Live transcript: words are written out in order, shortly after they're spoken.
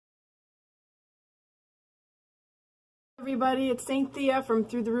Everybody, it's St. Thea from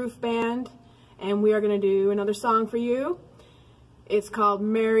Through the Roof Band, and we are going to do another song for you. It's called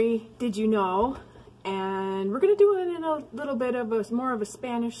Mary, Did You Know? And we're going to do it in a little bit of more of a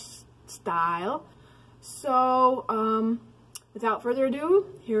Spanish style. So, without further ado,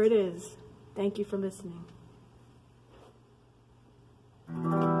 here it is. Thank you for listening.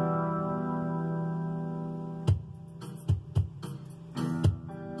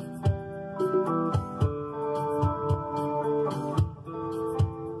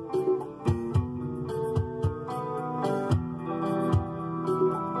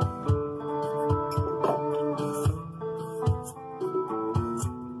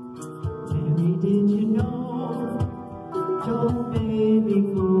 Did you know your baby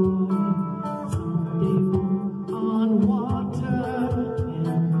boy someday walk on water?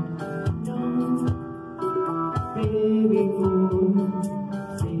 And no, baby boy,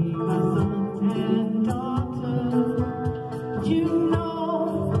 save our sons and daughters. Did you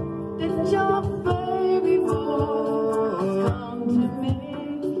know that your baby boy has come to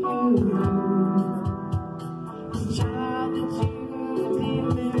make you the child that you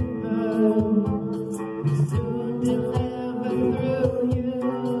delivered? Soon deliver through you.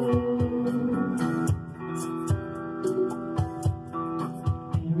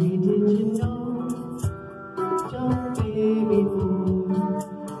 Mary, did you know your baby boy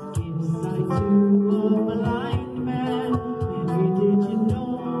gives sight to a blind man? Mary, did you know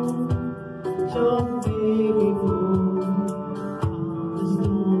your baby boy calmed the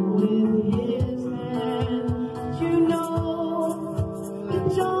storm with his hand? Did you know that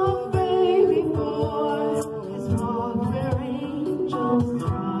your baby boy is heart where angels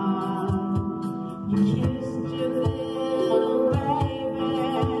cry? You kissed your little baby,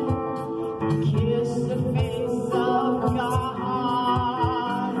 you kissed the face of God.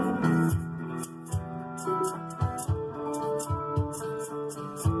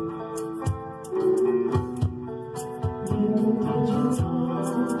 Did you know?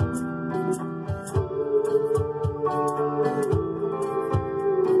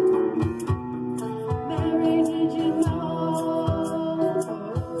 Mary, did you know?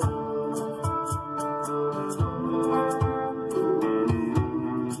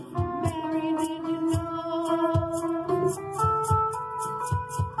 Mary, did you know?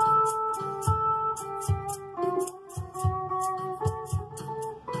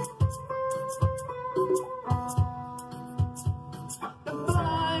 The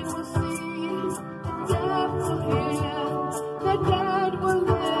blind will see, the deaf will hear, the dead will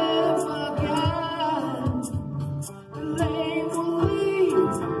live again. The lame will lead,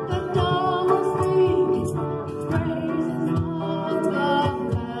 the dumb will speak, praises of the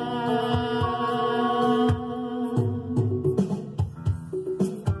land.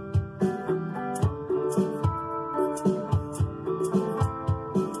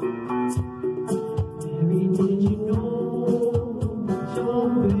 Mary, did you know your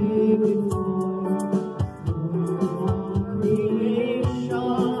baby boy is Lord of all creation?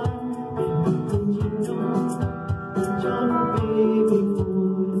 Mary, did you know your baby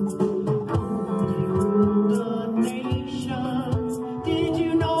boy only ruled the nation? Did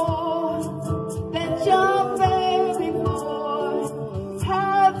you know that your baby boy is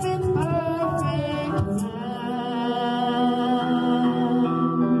heaven's perfect man?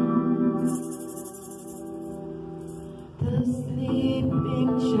 The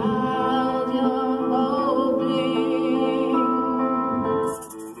sleeping child you're holding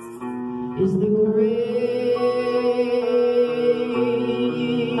is the great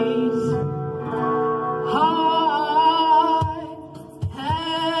I am.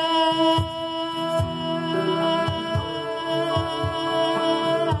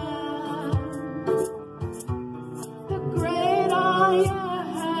 The great I am.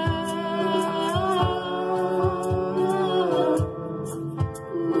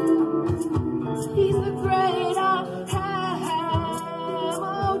 He's the great I am,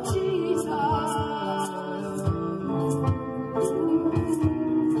 oh Jesus.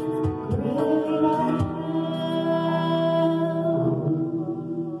 Great I am.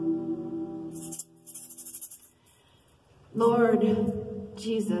 Lord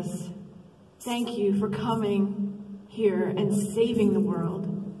Jesus, thank you for coming here and saving the world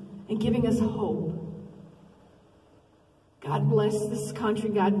and giving us hope. God bless this country.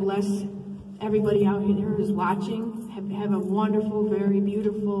 God bless everybody out here who's watching. Have a wonderful, very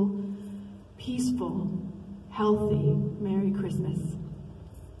beautiful, peaceful, healthy Merry Christmas.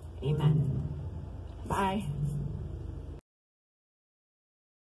 Amen. Bye.